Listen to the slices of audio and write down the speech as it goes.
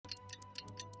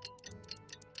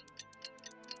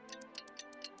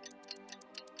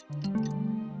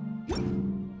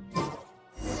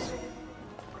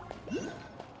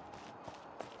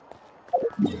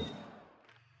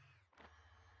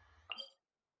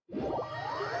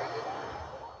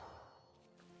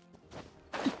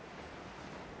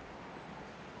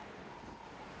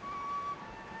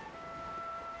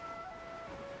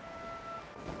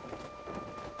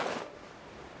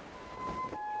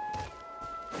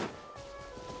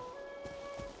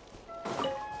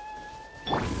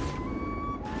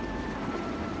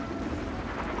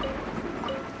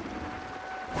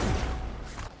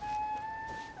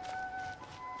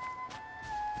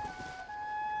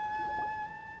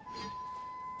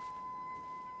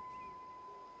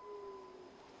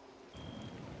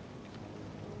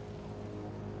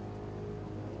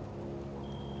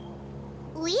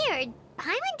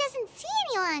Paimon doesn't see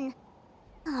anyone.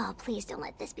 Oh, please don't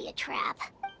let this be a trap.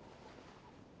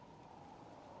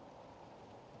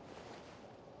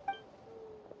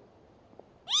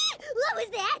 What was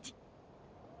that?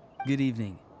 Good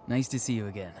evening. Nice to see you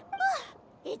again.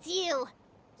 It's you.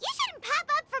 You shouldn't pop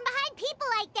up from behind people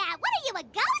like that. What are you, a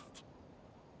ghost?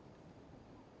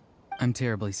 I'm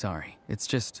terribly sorry. It's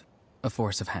just a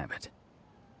force of habit.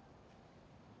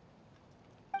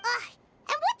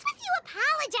 And what's with you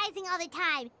apologizing all the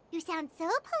time? You sound so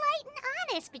polite and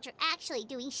honest, but you're actually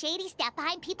doing shady stuff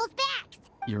behind people's backs.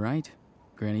 You're right.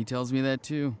 Granny tells me that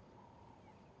too.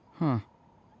 Huh.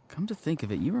 Come to think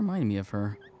of it, you remind me of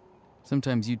her.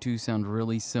 Sometimes you two sound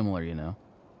really similar, you know.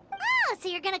 Oh, so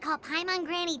you're gonna call Paimon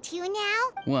Granny too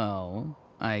now? Well,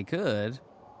 I could.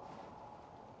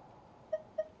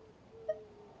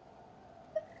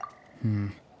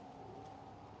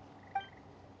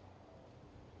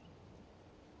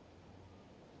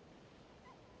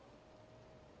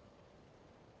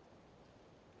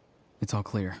 It's all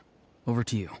clear. Over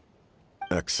to you.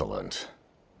 Excellent.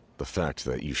 The fact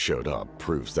that you showed up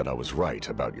proves that I was right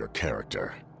about your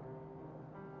character.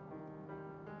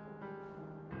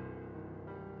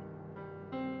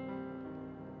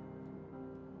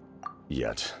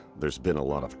 Yet, there's been a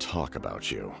lot of talk about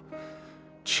you.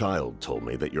 Child told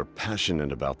me that you're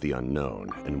passionate about the unknown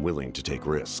and willing to take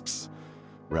risks.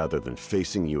 Rather than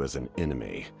facing you as an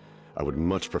enemy, I would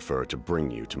much prefer to bring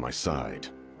you to my side.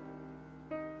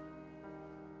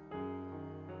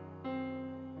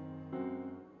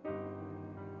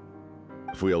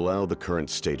 If we allow the current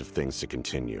state of things to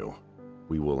continue,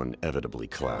 we will inevitably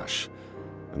clash,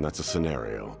 and that's a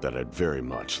scenario that I'd very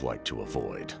much like to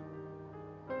avoid.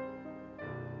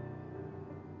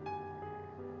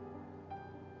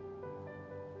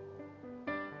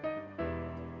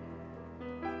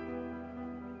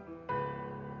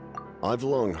 I've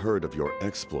long heard of your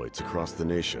exploits across the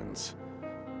nations.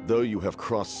 Though you have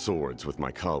crossed swords with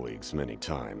my colleagues many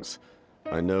times,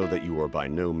 I know that you are by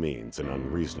no means an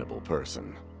unreasonable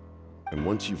person. And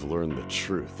once you've learned the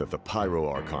truth that the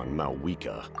Pyro-Archon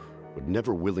Malwika would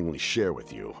never willingly share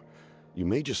with you, you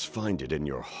may just find it in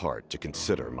your heart to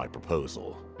consider my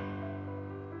proposal.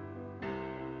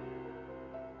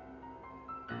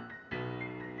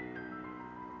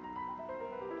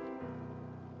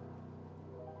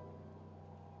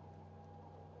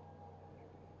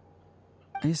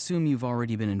 I assume you've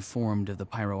already been informed of the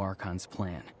Pyro-Archon's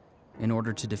plan. In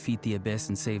order to defeat the Abyss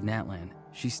and save Natlan,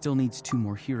 she still needs 2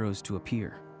 more heroes to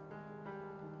appear.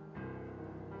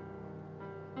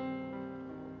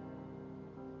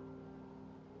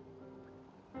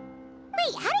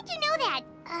 Wait, how did you know that?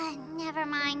 Never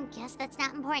mind. Guess that's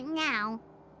not important now.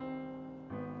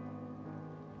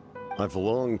 I've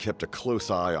long kept a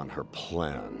close eye on her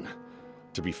plan.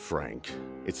 To be frank,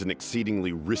 it's an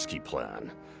exceedingly risky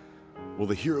plan. Will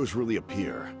the heroes really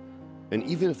appear? And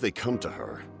even if they come to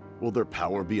her, will their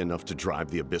power be enough to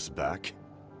drive the Abyss back?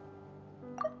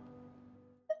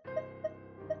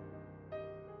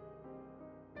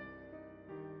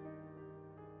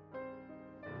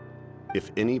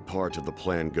 If any part of the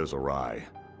plan goes awry,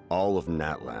 all of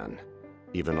Natlan,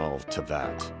 even all of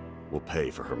Teyvat, will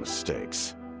pay for her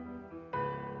mistakes.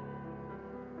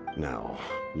 Now,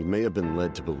 you may have been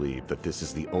led to believe that this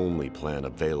is the only plan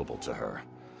available to her.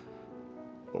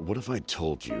 But what if I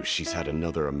told you she's had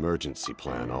another emergency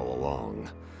plan all along,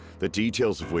 the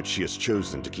details of which she has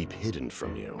chosen to keep hidden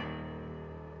from you?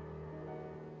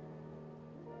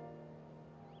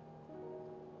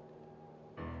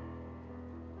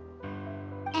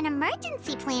 An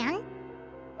emergency plan?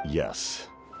 Yes.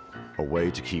 A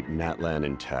way to keep Natlan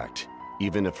intact,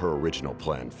 even if her original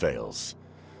plan fails.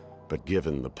 But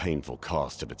given the painful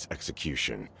cost of its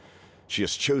execution, she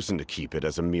has chosen to keep it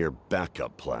as a mere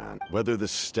backup plan. Whether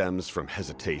this stems from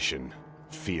hesitation,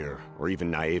 fear, or even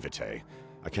naivete,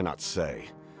 I cannot say.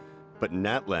 But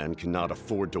Natlan cannot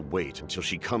afford to wait until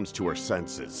she comes to her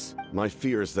senses. My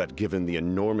fear is that given the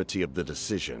enormity of the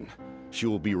decision, she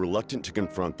will be reluctant to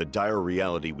confront the dire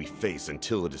reality we face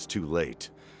until it is too late.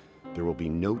 There will be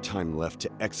no time left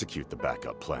to execute the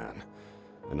backup plan,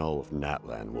 and all of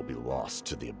Natlan will be lost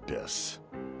to the Abyss.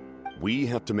 We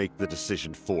have to make the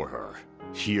decision for her,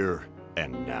 here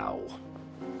and now.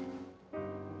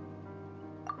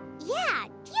 Yeah,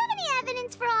 do you have any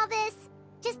evidence for all this?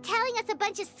 Just telling us a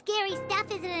bunch of scary stuff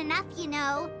isn't enough, you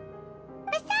know.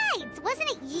 Besides,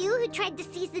 wasn't it you who tried to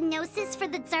seize the Gnosis for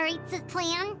the Tsaritsa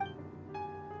plan?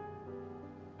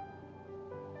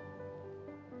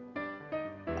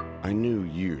 I knew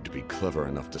you to be clever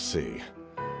enough to see.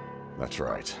 That's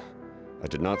right. I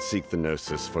did not seek the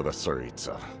Gnosis for the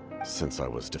Tsaritsa, since I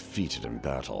was defeated in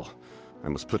battle, I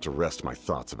must put to rest my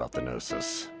thoughts about the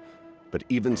Gnosis. But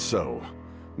even so,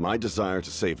 my desire to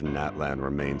save Natlan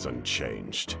remains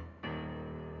unchanged.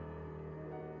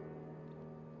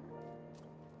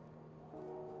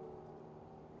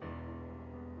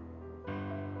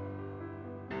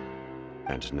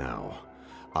 And now,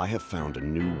 I have found a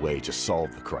new way to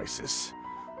solve the crisis.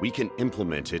 We can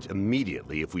implement it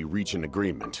immediately if we reach an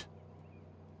agreement.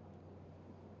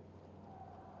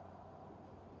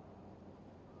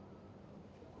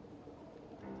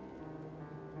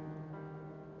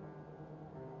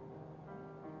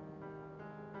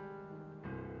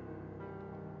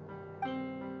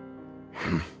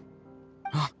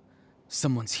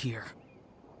 Someone's here.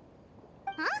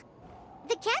 Huh?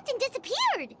 The captain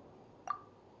disappeared!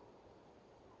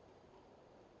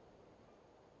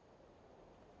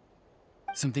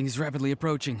 Something is rapidly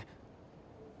approaching.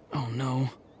 Oh no.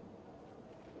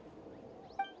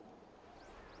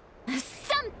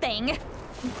 Something?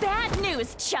 Bad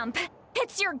news, chump!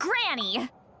 It's your granny!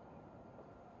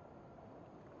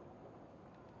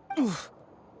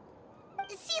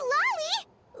 See, Lolly?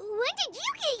 When did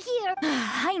you get here?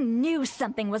 I knew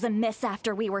something was amiss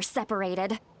after we were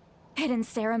separated. Hidden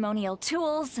ceremonial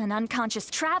tools, an unconscious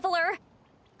traveler.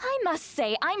 I must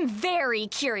say, I'm very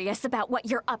curious about what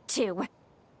you're up to.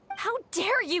 How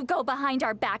dare you go behind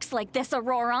our backs like this,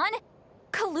 Ororon?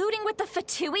 Colluding with the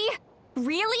Fatui?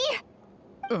 Really?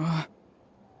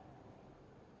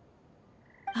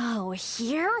 Oh,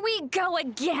 here we go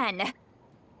again.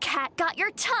 Cat got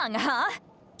your tongue, huh?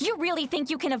 You really think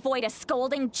you can avoid a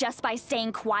scolding just by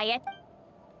staying quiet?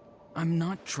 I'm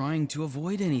not trying to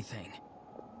avoid anything.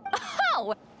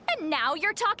 Oh, and now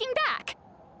you're talking back.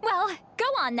 Well, go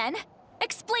on then.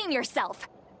 Explain yourself.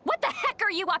 What the heck are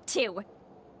you up to?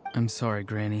 I'm sorry,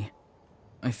 Granny.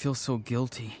 I feel so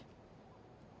guilty.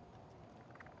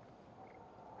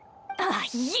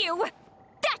 You!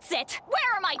 That's it!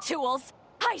 Where are my tools?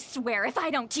 I swear if I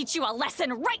don't teach you a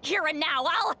lesson right here and now,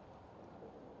 I'll...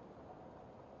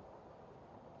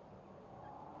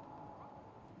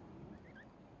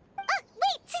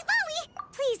 Wait, see, Lolly!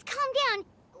 Please, calm down.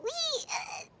 We,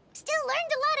 still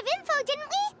learned a lot of info, didn't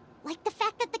we? Like the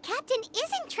fact that the captain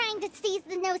isn't trying to seize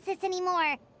the Gnosis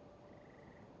anymore.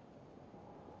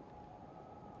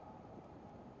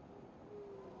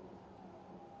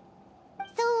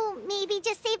 So, maybe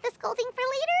just save the scolding for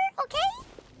later, okay?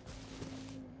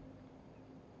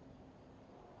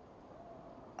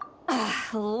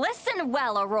 Listen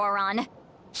well, Ororon.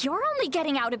 You're only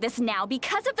getting out of this now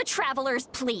because of the Traveler's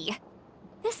plea.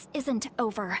 This isn't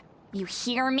over. You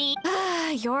hear me?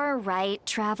 You're right,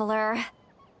 Traveler.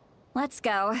 Let's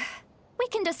go. We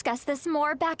can discuss this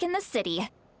more back in the city.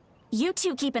 You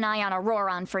two keep an eye on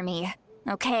Ororon for me,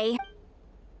 okay?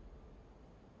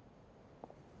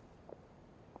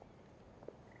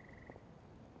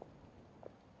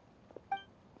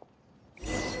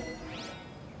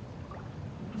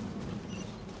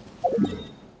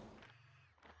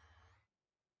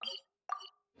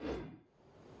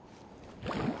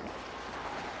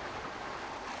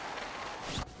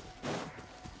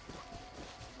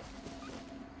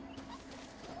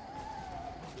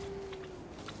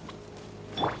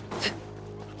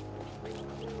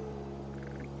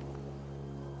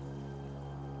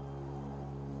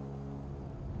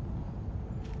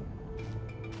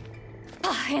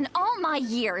 In all my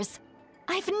years,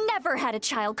 I've never had a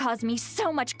child cause me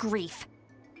so much grief.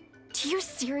 Do you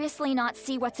seriously not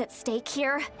see what's at stake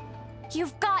here?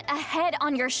 You've got a head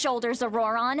on your shoulders,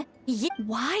 Ororon.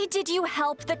 Why did you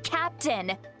help the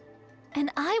captain?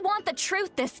 And I want the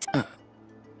truth this time.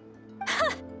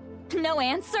 No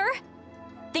answer?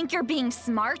 Think you're being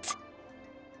smart?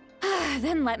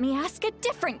 Then let me ask a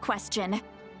different question.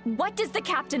 What does the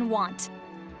captain want?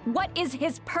 What is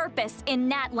his purpose in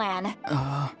Natlan?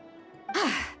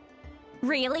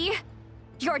 Really?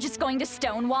 You're just going to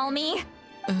stonewall me?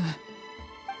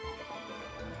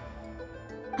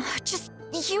 Just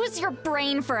use your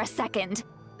brain for a second.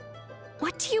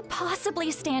 What do you possibly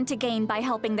stand to gain by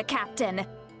helping the captain?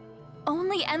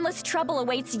 Only endless trouble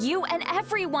awaits you and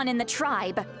everyone in the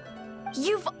tribe.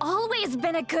 You've always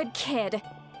been a good kid.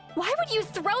 Why would you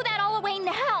throw that all away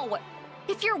now?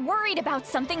 If you're worried about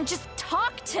something, just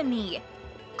talk to me.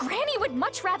 Granny would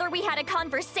much rather we had a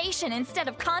conversation instead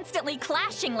of constantly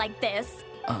clashing like this.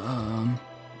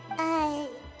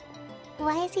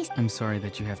 Why is he... I'm sorry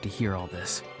that you have to hear all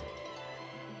this.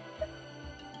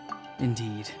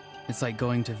 Indeed. It's like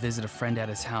going to visit a friend at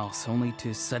his house, only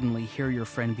to suddenly hear your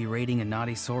friend berating a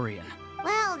naughty Saurian.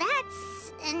 Well,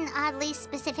 that's an oddly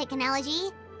specific analogy.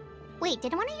 Wait,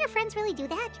 did one of your friends really do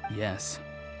that? Yes.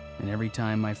 And every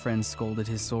time my friends scolded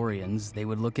his Saurians, they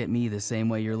would look at me the same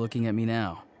way you're looking at me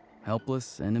now.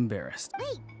 Helpless and embarrassed.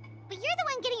 Wait, but you're the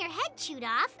one getting your head chewed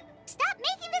off. Stop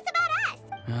making this about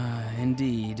us!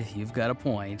 Indeed, you've got a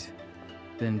point.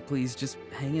 Then please just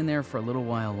hang in there for a little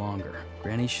while longer.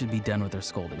 Granny should be done with her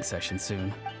scolding session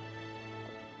soon.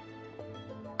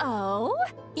 Oh?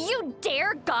 You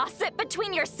dare gossip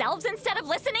between yourselves instead of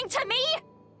listening to me?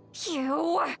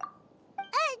 You...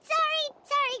 Sorry,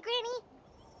 Granny.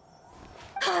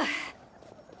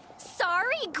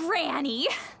 Sorry, Granny.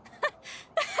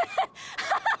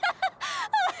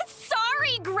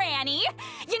 Sorry, Granny.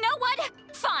 You know what?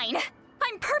 Fine.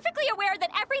 I'm perfectly aware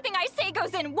that everything I say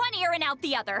goes in one ear and out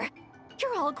the other.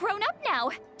 You're all grown up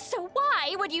now, so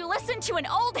why would you listen to an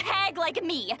old hag like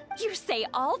me? You say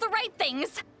all the right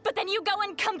things, but then you go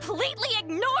and completely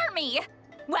ignore me.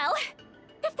 Well,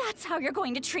 if that's how you're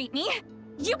going to treat me,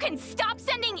 you can stop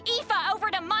sending Aoife over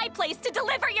to my place to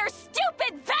deliver your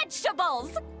stupid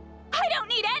vegetables! I don't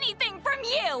need anything from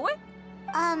you!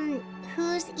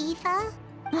 Who's Aoife?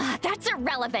 That's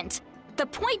irrelevant. The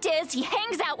point is, he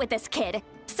hangs out with this kid,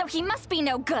 so he must be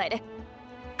no good.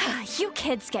 You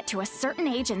kids get to a certain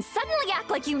age and suddenly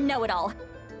act like you know it all.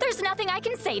 There's nothing I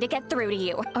can say to get through to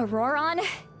you. Ororon,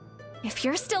 if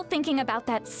you're still thinking about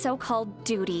that so-called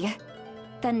duty,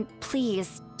 then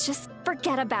please, just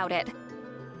forget about it.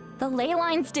 The ley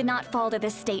lines did not fall to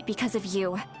this state because of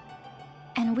you.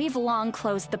 And we've long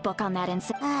closed the book on that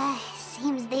incident.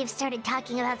 Seems they've started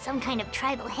talking about some kind of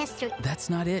tribal history. That's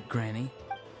not it, Granny.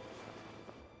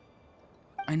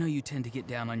 I know you tend to get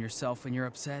down on yourself when you're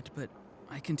upset, but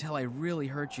I can tell I really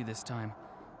hurt you this time.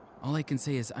 All I can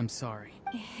say is I'm sorry.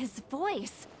 His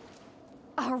voice.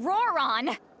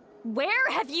 Ororon!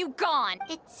 Where have you gone?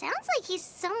 It sounds like he's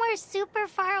somewhere super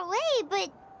far away,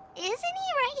 but isn't he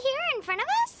right here in front of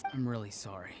us? I'm really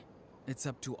sorry. It's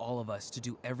up to all of us to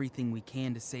do everything we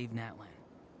can to save Natlan.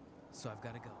 So I've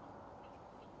got to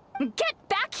go. Get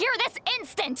back here this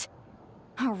instant!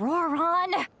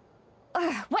 Ororon!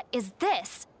 What is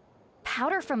this?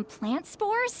 Powder from plant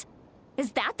spores?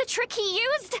 Is that the trick he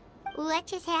used? What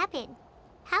just happened?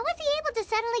 How was he able to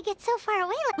suddenly get so far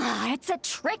away like It's a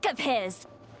trick of his.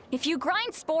 If you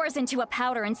grind spores into a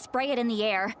powder and spray it in the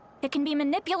air, it can be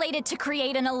manipulated to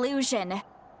create an illusion.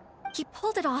 He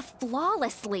pulled it off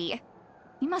flawlessly.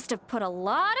 He must have put a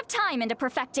lot of time into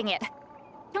perfecting it.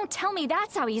 Don't tell me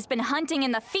that's how he's been hunting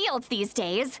in the fields these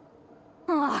days.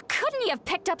 Oh, couldn't he have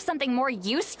picked up something more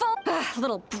useful?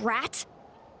 Little brat.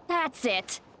 That's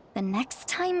it. The next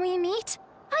time we meet,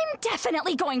 I'm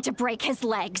definitely going to break his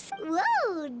legs.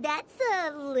 Whoa, that's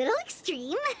a little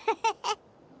extreme.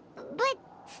 But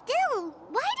still,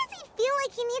 why does he feel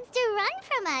like he needs to run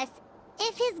from us?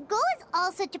 If his goal is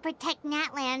also to protect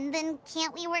Natlan, then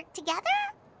can't we work together?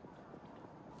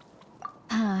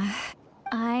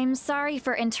 I'm sorry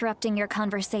for interrupting your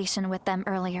conversation with them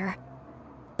earlier.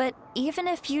 But even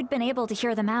if you'd been able to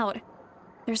hear them out,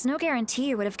 there's no guarantee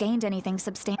you would have gained anything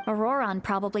substantial. Ororon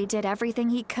probably did everything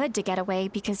he could to get away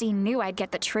because he knew I'd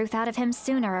get the truth out of him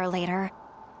sooner or later.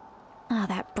 Oh,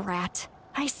 that brat.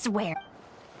 I swear.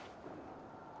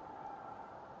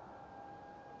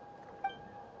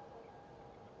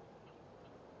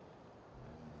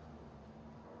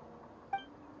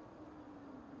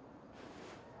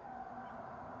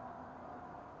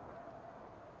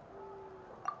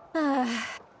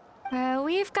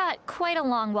 We've got quite a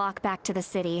long walk back to the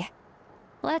city.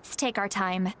 Let's take our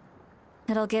time.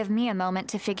 It'll give me a moment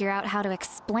to figure out how to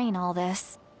explain all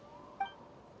this.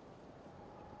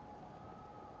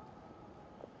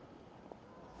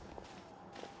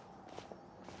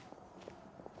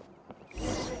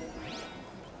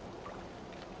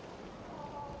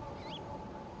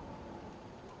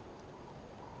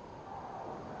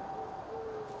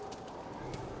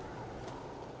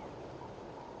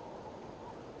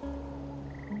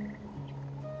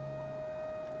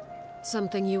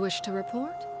 Something you wish to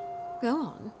report? Go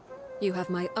on. You have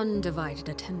my undivided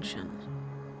attention.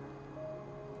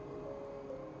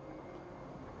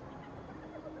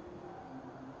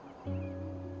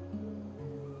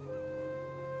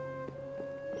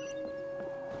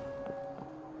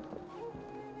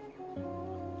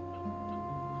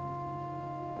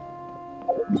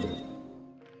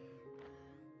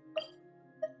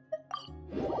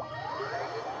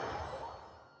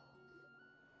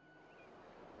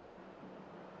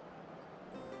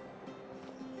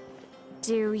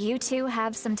 Do you two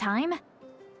have some time?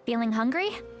 Feeling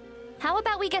hungry? How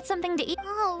about we get something to eat?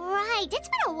 Oh, right. It's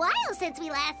been a while since we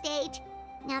last ate.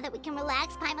 Now that we can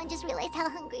relax, Paimon just realized how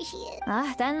hungry she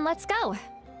is. Then let's go.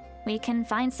 We can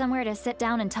find somewhere to sit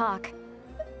down and talk.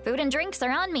 Food and drinks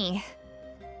are on me.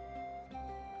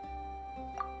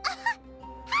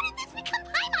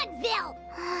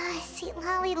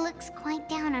 Lolly looks quite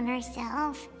down on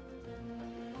herself.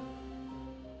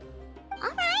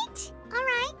 Alright,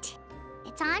 alright.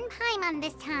 It's on Paimon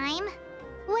this time.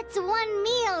 What's one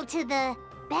meal to the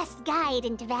best guide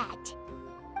into that?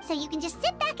 So you can just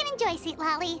sit back and enjoy, Sweet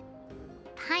Lolly.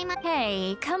 Paimon...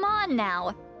 Hey, come on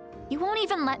now. You won't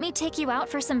even let me take you out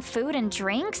for some food and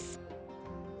drinks?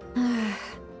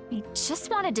 I just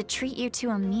wanted to treat you to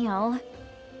a meal.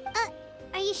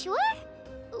 Are you sure?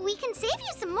 We can save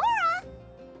you some Mora.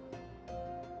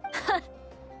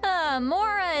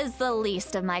 Mora is the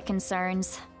least of my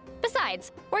concerns.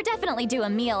 Besides, we're definitely due a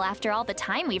meal after all the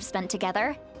time we've spent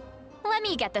together. Let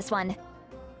me get this one.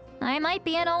 I might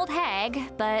be an old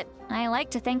hag, but I like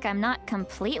to think I'm not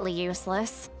completely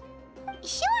useless.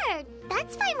 Sure,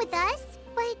 that's fine with us,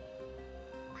 but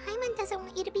Paimon doesn't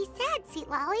want you to be sad, Sweet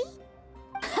Lolly.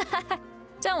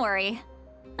 Don't worry.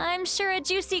 I'm sure a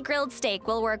juicy grilled steak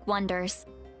will work wonders.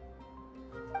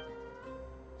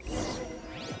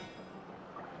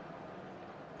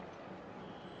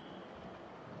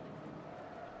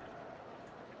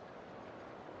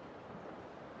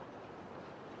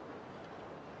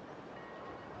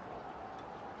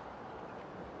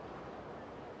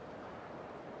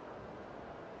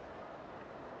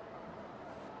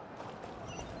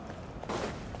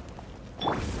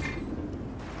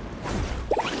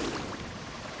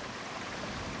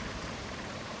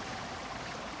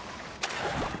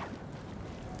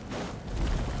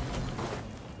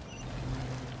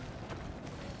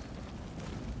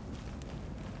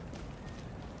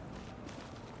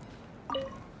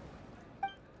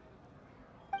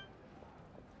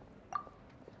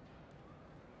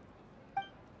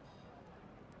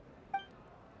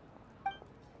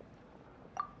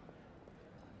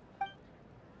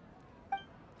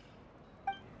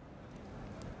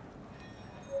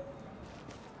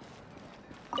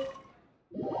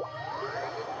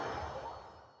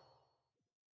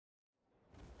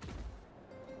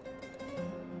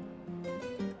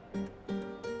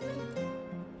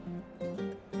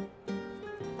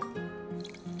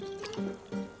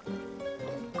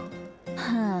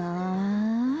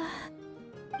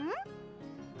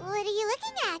 What are you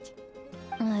looking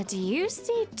at? Do you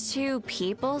see two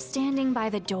people standing by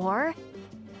the door?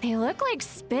 They look like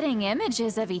spitting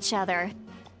images of each other.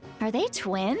 Are they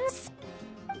twins?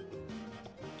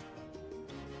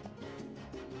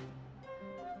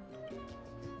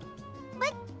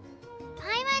 But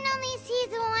Paimon only sees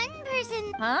one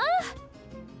person. Huh?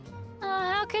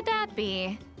 How could that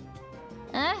be?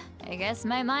 I guess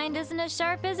my mind isn't as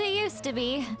sharp as it used to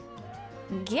be.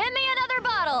 Give me another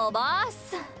bottle,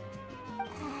 boss!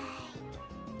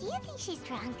 Do you think she's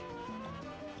drunk?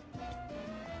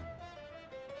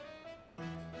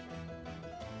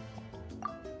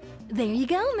 There you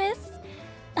go, miss.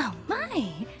 Oh my,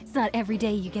 it's not every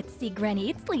day you get to see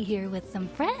Granny Itzley here with some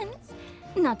friends.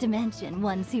 Not to mention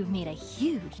ones who've made a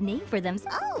huge name for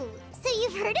themselves. Oh, so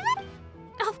you've heard of him?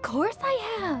 Of course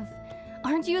I have.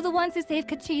 Aren't you the ones who saved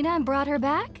Kachina and brought her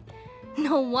back?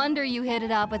 No wonder you hit it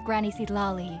off with Granny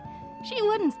Sidlali. She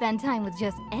wouldn't spend time with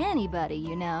just anybody,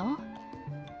 you know.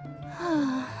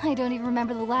 I don't even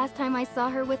remember the last time I saw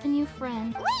her with a new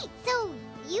friend. Wait, so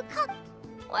you call...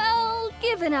 Well,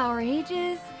 given our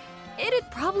ages, it'd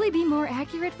probably be more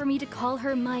accurate for me to call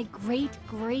her my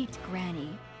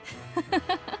great-great-granny.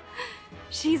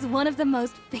 She's one of the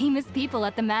most famous people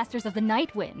at the Masters of the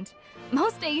Nightwind.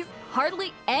 Most days,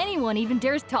 hardly anyone even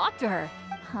dares talk to her.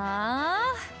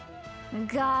 Huh?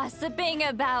 Gossiping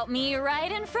about me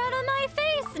right in front of my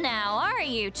face now, are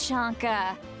you,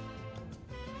 Chonka?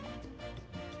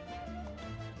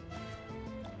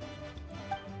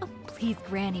 Oh, please,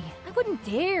 Granny, I wouldn't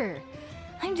dare.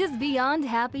 I'm just beyond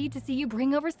happy to see you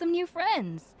bring over some new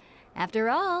friends. After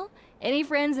all, any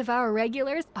friends of our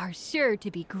regulars are sure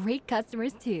to be great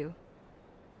customers too.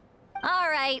 All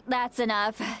right, that's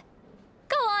enough.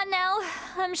 Go on now.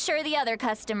 I'm sure the other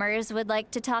customers would like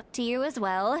to talk to you as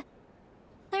well.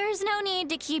 There's no need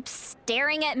to keep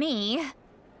staring at me.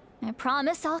 I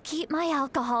promise I'll keep my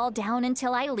alcohol down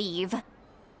until I leave.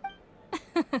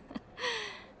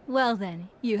 Well then,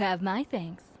 you have my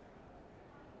thanks.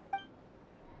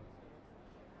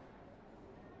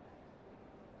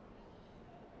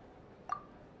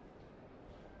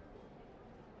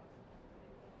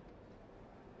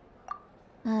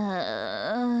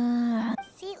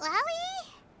 Sweet Lolly?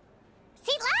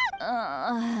 Sweet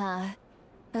Lolly?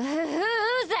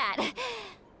 Who's that?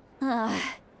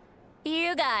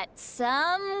 You got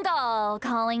some gall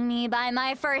calling me by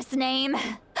my first name.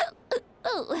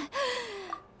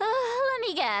 Let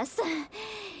me guess.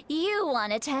 You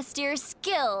want to test your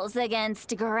skills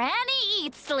against Granny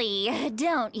Eatsley,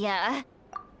 don't ya?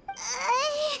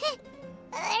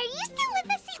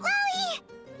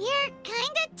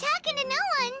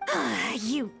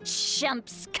 you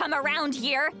chumps come around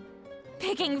here,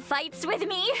 picking fights with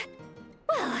me,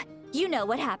 well, you know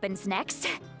what happens next.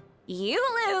 You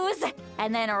lose,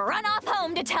 and then run off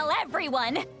home to tell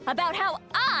everyone about how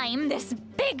I'm this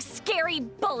big scary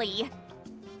bully.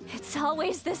 It's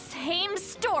always the same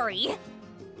story.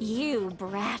 You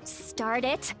brats start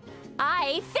it,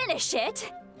 I finish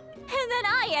it, and then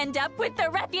I end up with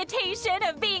the reputation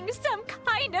of being some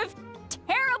kind of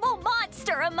terrible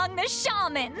monster among the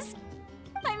shamans.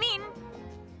 I mean,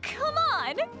 come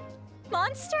on.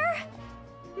 Monster?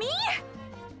 Me?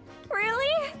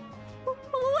 Really?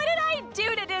 What did I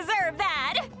do to deserve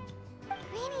that?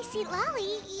 Granny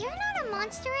Seatlali, you're not a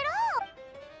monster at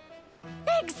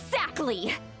all.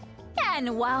 Exactly!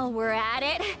 And while we're at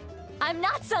it, I'm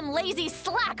not some lazy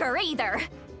slacker either.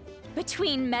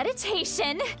 Between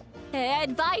meditation,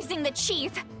 advising the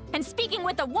chief, and speaking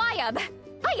with the Wyab,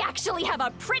 I actually have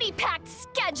a pretty packed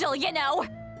schedule, you know.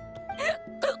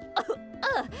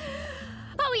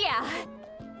 Oh yeah.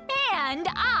 And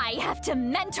I have to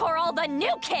mentor all the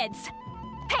new kids.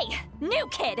 Hey, new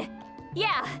kid.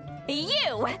 Yeah,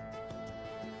 you.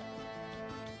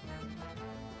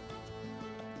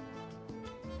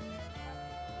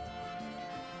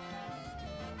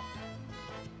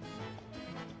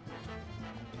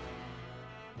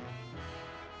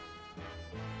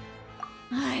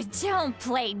 Don't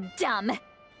play dumb.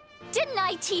 Didn't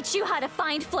I teach you how to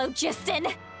find phlogiston?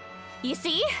 You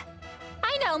see?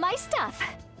 I know my stuff.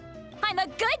 I'm a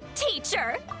good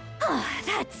teacher.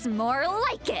 That's more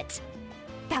like it.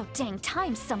 About dang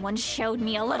time someone showed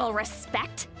me a little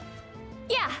respect.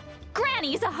 Yeah,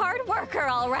 Granny's a hard worker,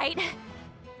 all right.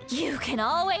 You can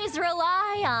always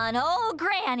rely on old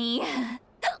Granny.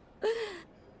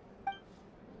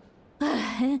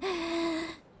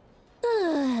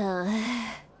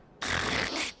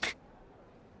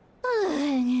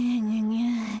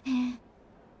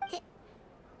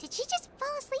 Did she just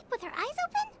fall asleep with her eyes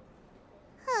open?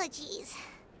 Oh, jeez.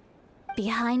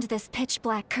 Behind this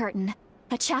pitch-black curtain,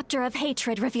 a chapter of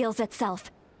hatred reveals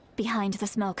itself. Behind the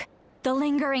smoke. The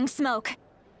lingering smoke.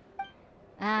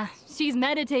 She's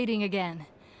meditating again.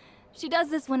 She does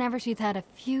this whenever she's had a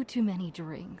few too many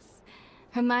drinks.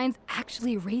 Her mind's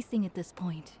actually racing at this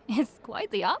point. It's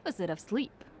quite the opposite of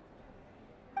sleep.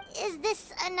 Is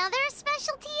this another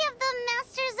specialty of the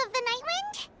Masters of the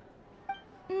Nightwind?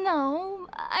 No,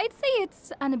 I'd say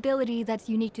it's an ability that's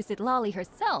unique to Sitlali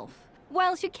herself.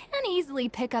 While she can easily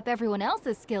pick up everyone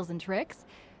else's skills and tricks,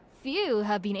 few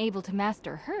have been able to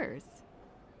master hers.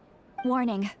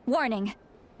 Warning, warning.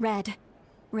 Red,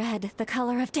 the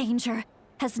color of danger,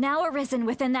 has now arisen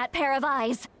within that pair of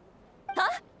eyes.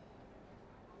 Huh?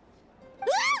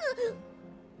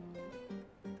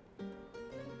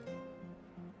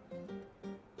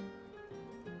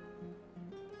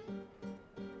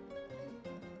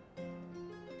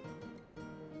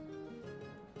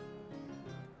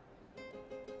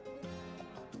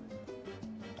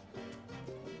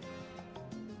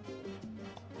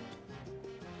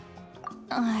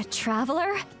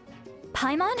 Traveler?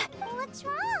 Paimon? What's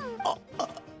wrong?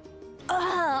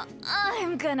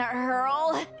 I'm gonna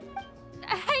hurl.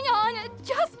 Hang on,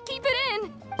 just keep it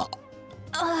in.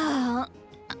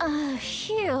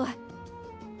 Phew.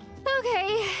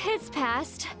 Okay, it's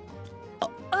passed.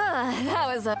 That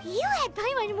was a... You had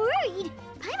Paimon worried.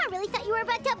 Paimon really thought you were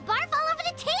about to barf all over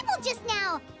the table just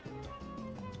now.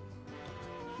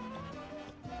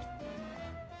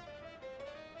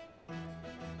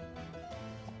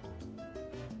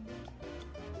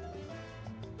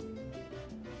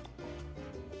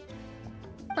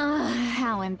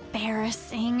 How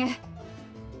embarrassing.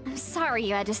 I'm sorry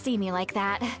you had to see me like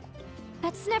that.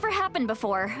 That's never happened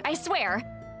before, I swear.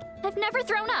 I've never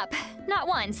thrown up, not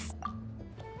once.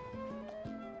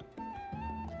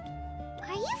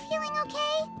 Are you feeling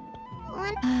okay?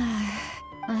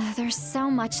 There's so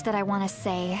much that I want to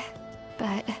say,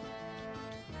 but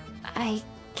I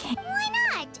can't. Why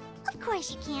not? Of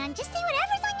course you can. Just say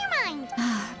whatever's on your mind.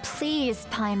 Please,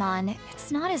 Paimon.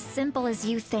 It's not as simple as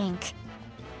you think.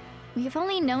 We've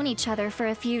only known each other for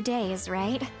a few days,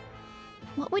 right?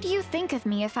 What would you think of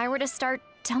me if I were to start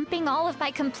dumping all of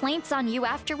my complaints on you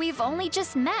after we've only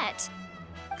just met?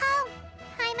 Oh,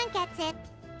 Paimon gets it.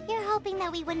 You're hoping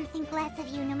that we wouldn't think less of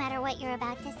you no matter what you're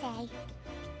about to say.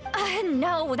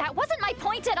 No, that wasn't my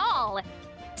point at all!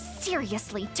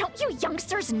 Seriously, don't you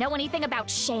youngsters know anything about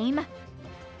shame?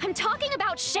 I'm talking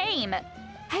about shame!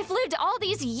 I've lived all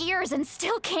these years and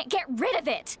still can't get rid of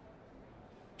it!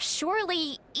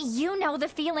 Surely, you know the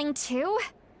feeling too?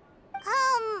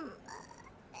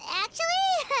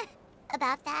 Actually,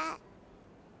 about that.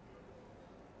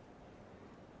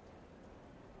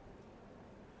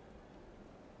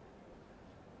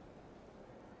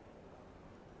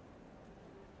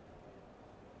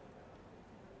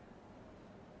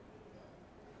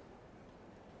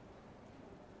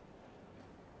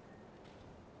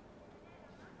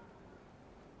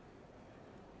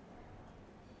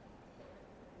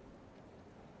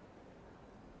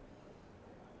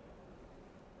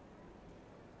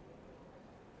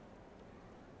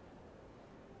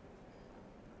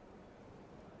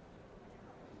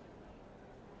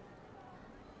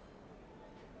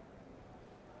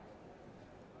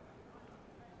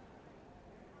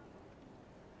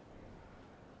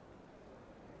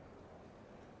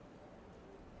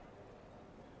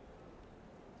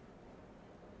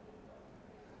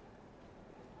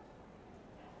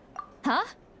 Huh?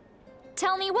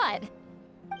 Tell me what?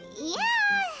 Yeah,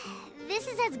 this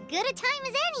is as good a time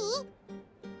as any.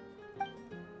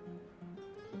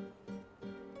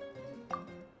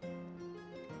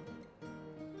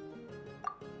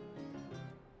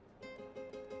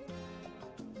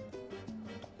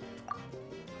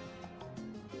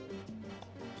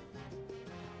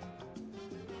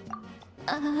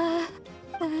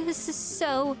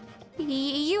 So,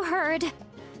 you heard...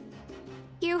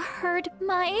 You heard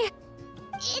my...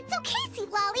 It's okay, Sea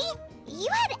Lolly. You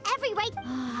had every right.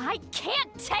 I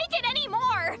can't take it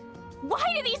anymore! Why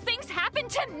do these things happen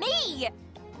to me?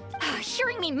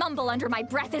 Hearing me mumble under my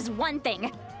breath is one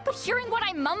thing, but hearing what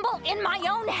I mumble in my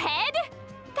own head?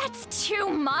 That's too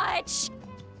much!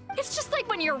 It's just like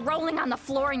when you're rolling on the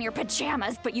floor in your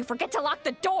pajamas, but you forget to lock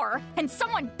the door, and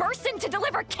someone bursts in to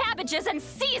deliver cabbages and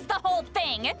sees the whole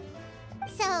thing!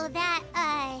 So that,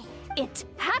 It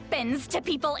happens to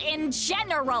people in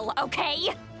general, okay?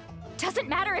 Doesn't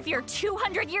matter if you're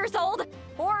 200 years old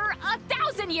or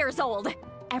 1,000 years old.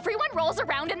 Everyone rolls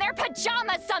around in their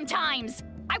pajamas sometimes.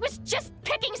 I was just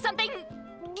picking something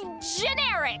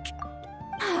generic.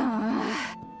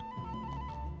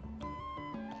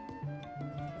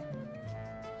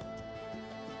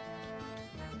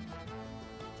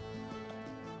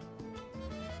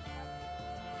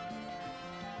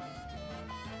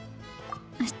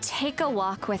 Take a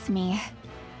walk with me.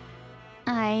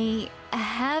 I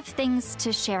have things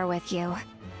to share with you.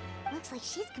 looks like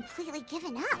she's completely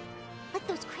given up. Like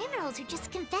those criminals who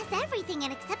just confess everything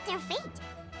and accept their fate.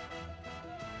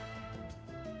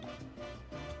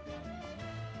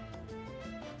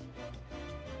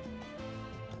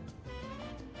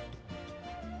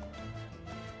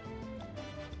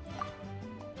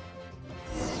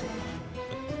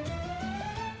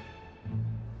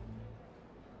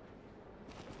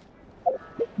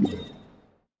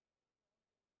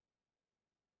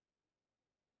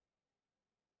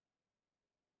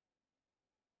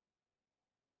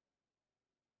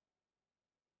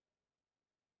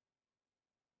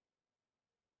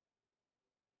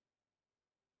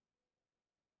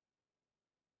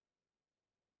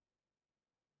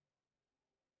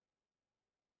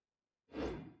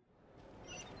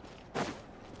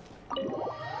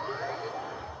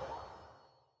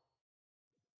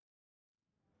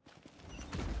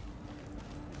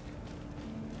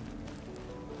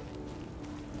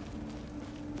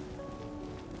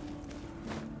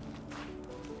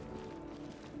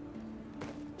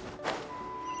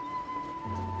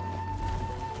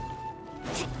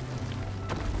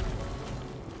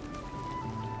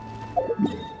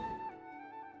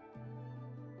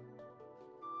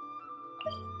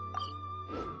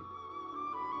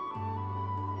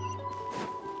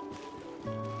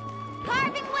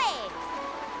 Carving waves!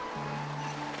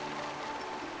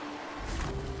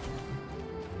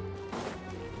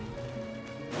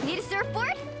 Need a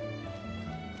surfboard?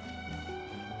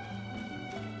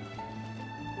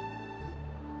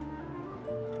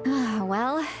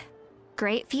 Well,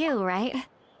 great view, right?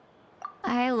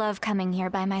 I love coming here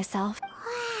by myself.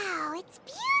 Wow, it's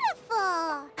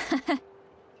beautiful!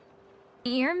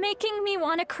 You're making me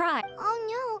want to cry.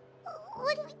 Oh no,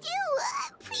 what do we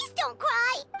do? Please don't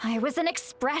cry! I was an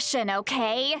expression,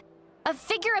 okay? A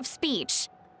figure of speech.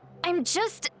 I'm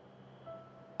just...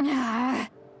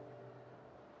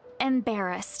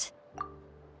 embarrassed.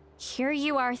 Here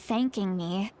you are thanking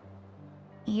me.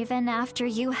 Even after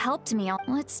you helped me.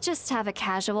 Let's just have a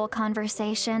casual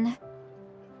conversation.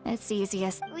 It's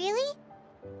easiest. Really?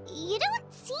 You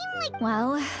don't seem like...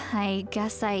 Well, I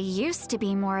guess I used to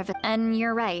be more of a... And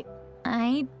you're right.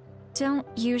 I don't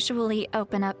usually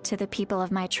open up to the people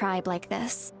of my tribe like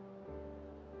this.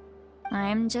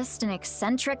 I'm just an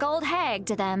eccentric old hag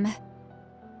to them.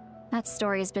 That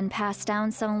story's been passed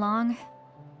down so long.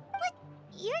 But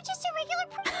you're just a regular...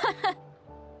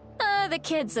 The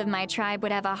kids of my tribe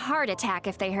would have a heart attack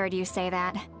if they heard you say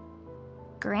that.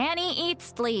 Granny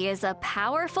Eatsley is a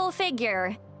powerful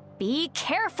figure. Be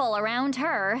careful around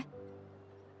her.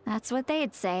 That's what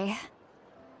they'd say.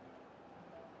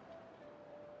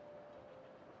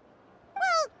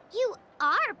 Well, you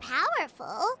are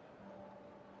powerful.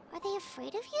 Are they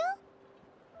afraid of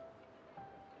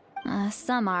you?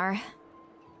 Some are.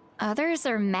 Others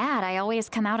are mad I always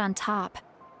come out on top.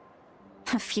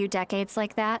 A few decades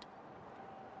like that,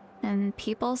 and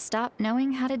people stop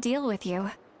knowing how to deal with you.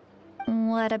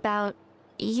 What about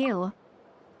you?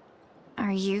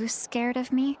 Are you scared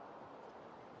of me?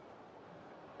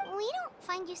 We don't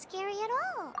find you scary at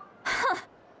all.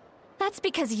 That's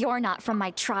because you're not from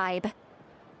my tribe.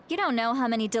 You don't know how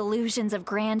many delusions of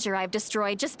grandeur I've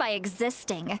destroyed just by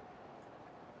existing.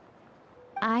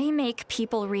 I make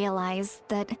people realize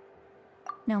that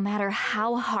no matter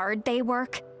how hard they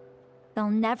work, they'll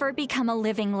never become a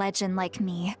living legend like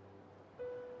me.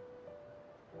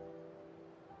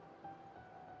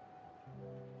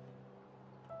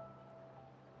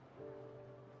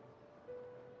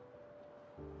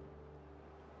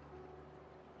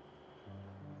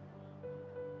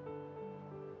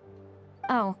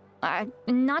 Oh,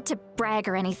 not to brag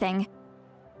or anything.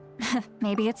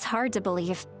 Maybe it's hard to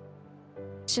believe.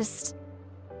 Just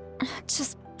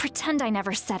pretend I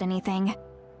never said anything.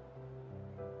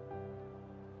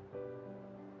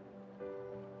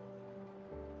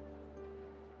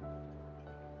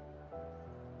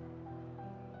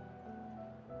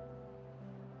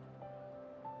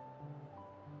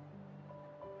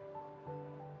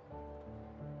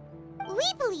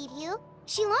 We believe you.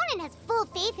 Shilonen has full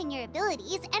faith in your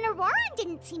abilities, and Ororon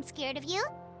didn't seem scared of you.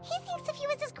 He thinks of you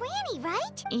as his granny,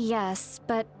 right? Yes,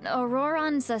 but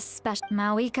Ororon's a special.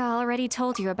 Mawika already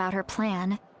told you about her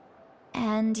plan.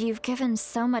 And you've given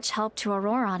so much help to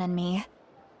Ororon and me.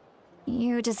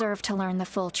 You deserve to learn the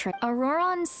full truth.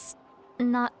 Ororon's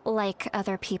not like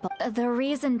other people. The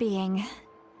reason being,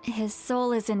 his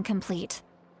soul is incomplete.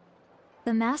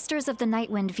 The Masters of the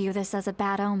Nightwind view this as a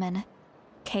bad omen,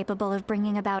 capable of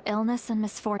bringing about illness and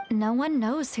misfortune. No one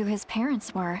knows who his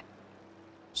parents were.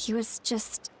 He was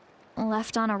just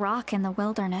left on a rock in the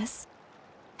wilderness.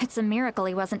 It's a miracle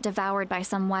he wasn't devoured by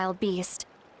some wild beast.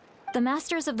 The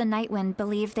Masters of the Nightwind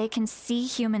believe they can see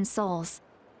human souls,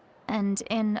 and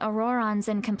in Ororon's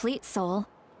incomplete soul,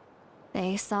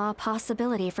 they saw a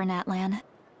possibility for Natlan.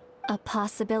 A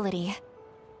possibility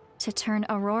to turn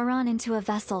Ororon into a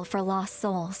vessel for lost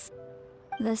souls.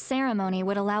 The ceremony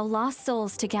would allow lost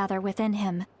souls to gather within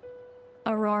him.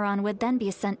 Ororon would then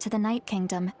be sent to the Night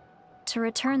Kingdom to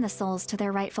return the souls to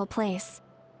their rightful place,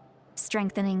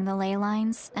 strengthening the ley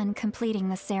lines and completing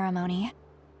the ceremony.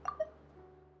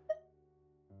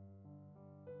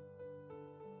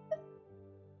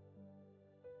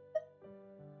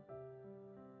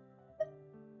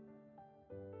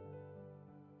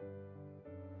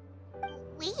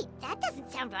 Wait, that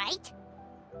doesn't sound right.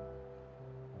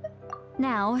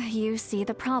 Now, you see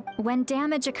the problem. When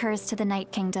damage occurs to the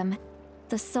Night Kingdom,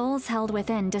 the souls held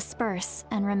within disperse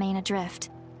and remain adrift,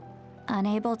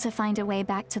 unable to find a way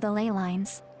back to the ley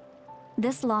lines.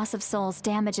 This loss of souls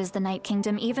damages the Night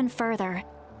Kingdom even further.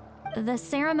 The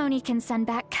ceremony can send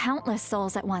back countless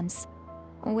souls at once,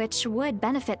 which would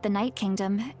benefit the Night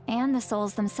Kingdom and the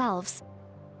souls themselves.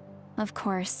 Of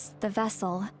course, the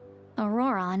vessel,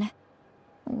 Ororon,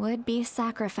 would be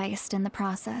sacrificed in the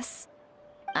process.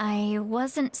 I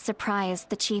wasn't surprised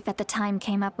the chief at the time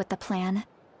came up with the plan.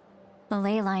 The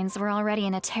ley lines were already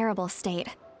in a terrible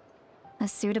state. A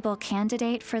suitable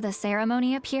candidate for the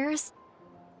ceremony appears,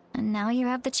 and now you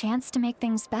have the chance to make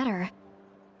things better.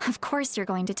 Of course you're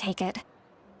going to take it.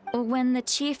 When the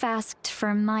chief asked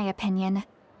for my opinion,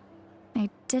 I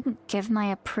didn't give my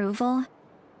approval,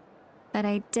 but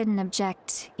I didn't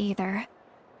object either.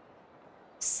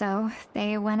 So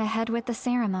they went ahead with the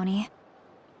ceremony.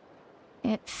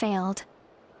 It failed,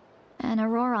 and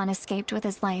Ororon escaped with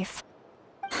his life.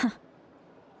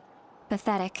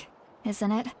 Pathetic,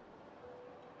 isn't it?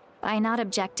 By not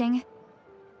objecting,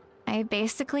 I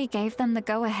basically gave them the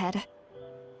go-ahead.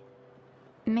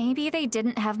 Maybe they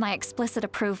didn't have my explicit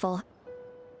approval,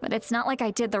 but it's not like I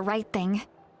did the right thing.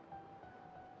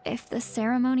 If the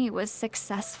ceremony was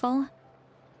successful,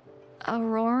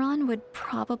 Ororon would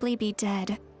probably be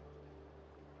dead.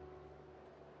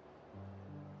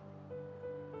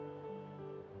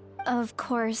 Of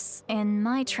course, in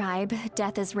my tribe,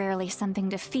 death is rarely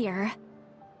something to fear.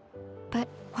 But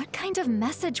what kind of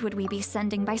message would we be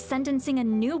sending by sentencing a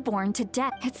newborn to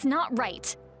death? It's not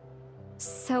right.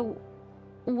 So,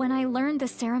 when I learned the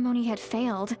ceremony had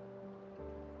failed,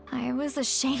 I was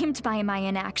ashamed by my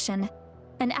inaction.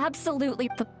 And absolutely,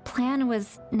 the plan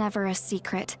was never a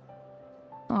secret.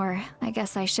 Or, I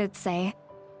guess I should say,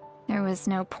 there was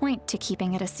no point to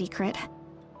keeping it a secret.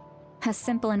 A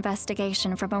simple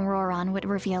investigation from Ororon would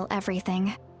reveal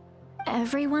everything.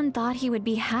 Everyone thought he would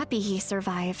be happy he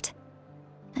survived.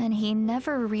 And he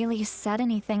never really said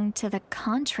anything to the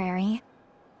contrary.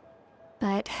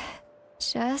 But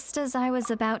just as I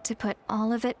was about to put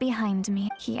all of it behind me,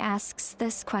 he asks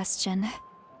this question.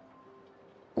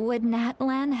 Would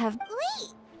Natlan have—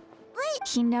 Wait! What?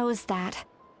 He knows that,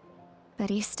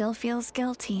 but he still feels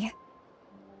guilty.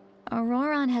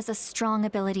 Ororon has a strong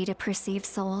ability to perceive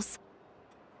souls.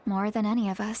 More than any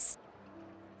of us.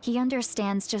 He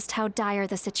understands just how dire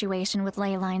the situation with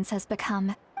ley lines has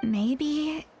become.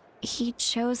 Maybe he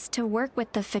chose to work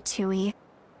with the Fatui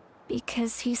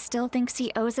Because he still thinks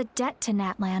he owes a debt to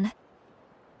Natlan.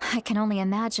 I can only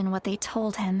imagine what they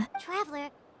told him. Traveler,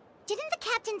 didn't the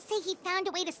captain say he found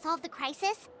a way to solve the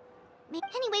crisis?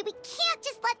 Anyway, we can't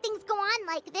just let things go on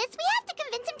like this. We have to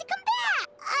convince him to come back.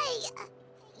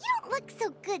 You don't look so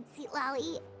good, Sweet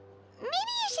Lolly.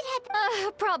 Maybe you should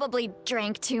head... Probably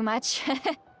drank too much.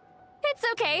 It's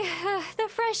okay. The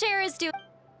fresh air is due.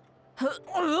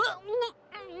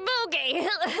 Okay.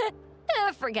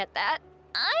 Forget that.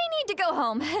 I need to go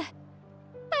home.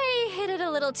 I hit it a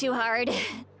little too hard.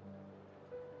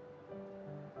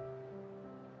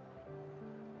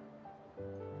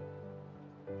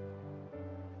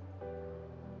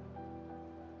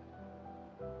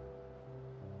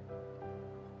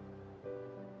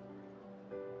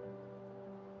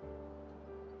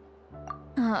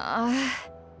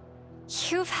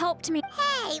 You've helped me.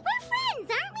 Hey, we're friends,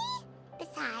 aren't we?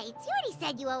 Besides, you already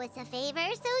said you owe us a favor,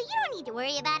 so you don't need to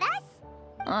worry about us.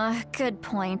 Good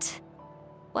point.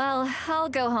 Well, I'll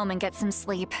go home and get some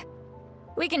sleep.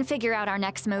 We can figure out our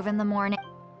next move in the morning.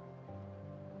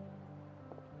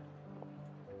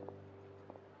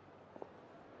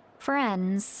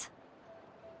 Friends.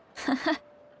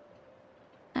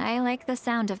 I like the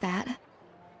sound of that.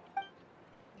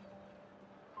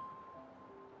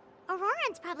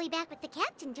 Ororon's probably back with the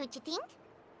captain, don't you think?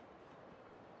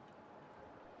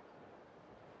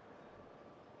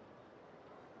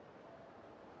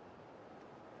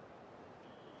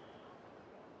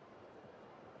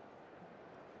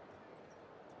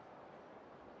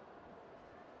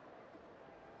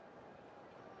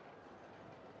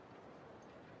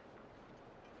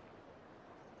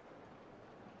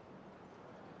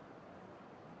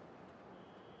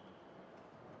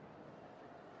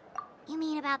 You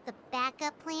mean about the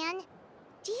backup plan?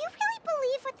 Do you really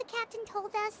believe what the captain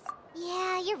told us?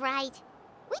 Yeah, you're right.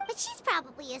 But she's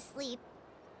probably asleep.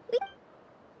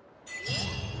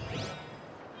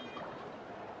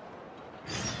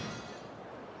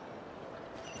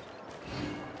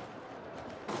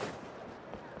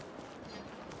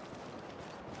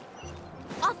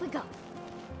 Off we go.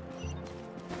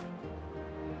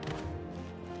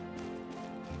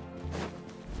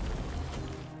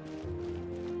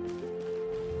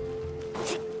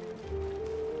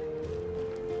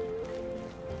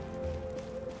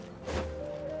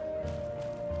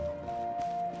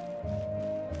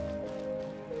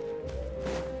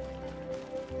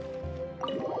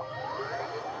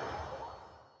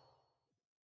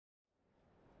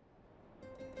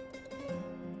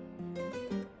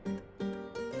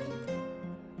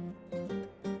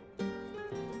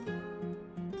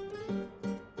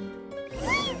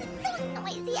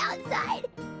 Outside.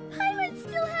 Pirates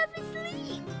still have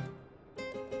asleep.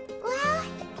 Well,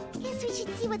 guess we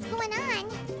should see what's going on.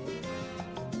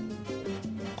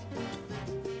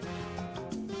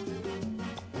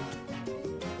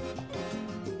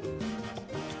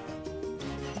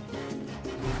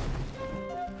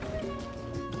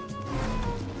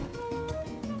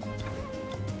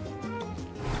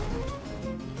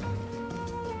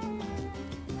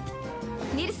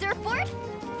 Need a surfboard?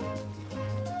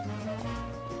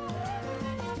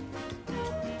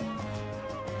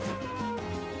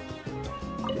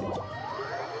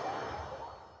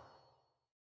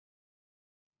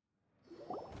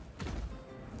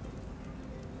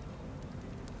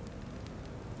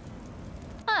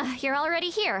 You're already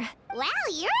here. Wow,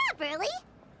 you're up early.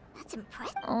 That's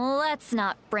impressive. Let's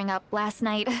not bring up last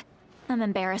night. I'm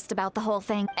embarrassed about the whole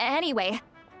thing. Anyway,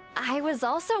 I was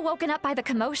also woken up by the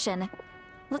commotion.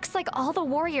 Looks like all the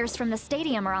warriors from the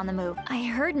stadium are on the move. I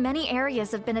heard many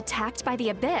areas have been attacked by the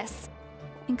Abyss,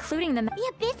 including the...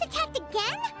 The Abyss attacked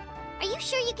again? Are you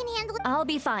sure you can handle it? I'll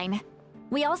be fine.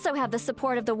 We also have the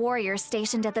support of the warriors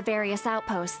stationed at the various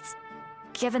outposts.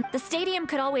 Given the stadium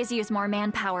could always use more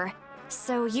manpower,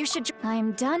 so you should...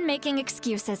 I'm done making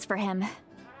excuses for him.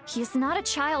 He's not a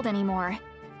child anymore.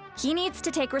 He needs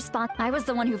to take I was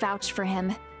the one who vouched for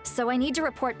him, so I need to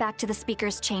report back to the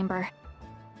Speaker's chamber.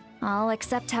 I'll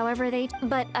accept however they...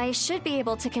 But I should be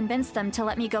able to convince them to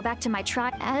let me go back to my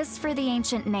tribe. As for the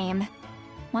ancient name,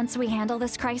 once we handle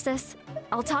this crisis,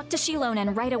 I'll talk to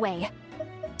Shilonen right away.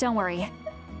 Don't worry.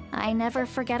 I never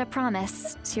forget a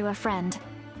promise to a friend.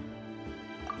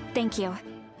 Thank you.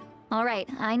 All right,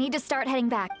 I need to start heading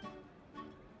back.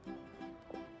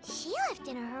 She left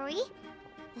in a hurry.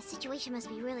 The situation must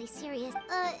be really serious.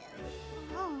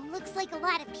 Looks like a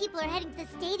lot of people are heading to the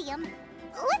stadium.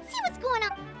 Let's see what's going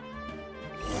on.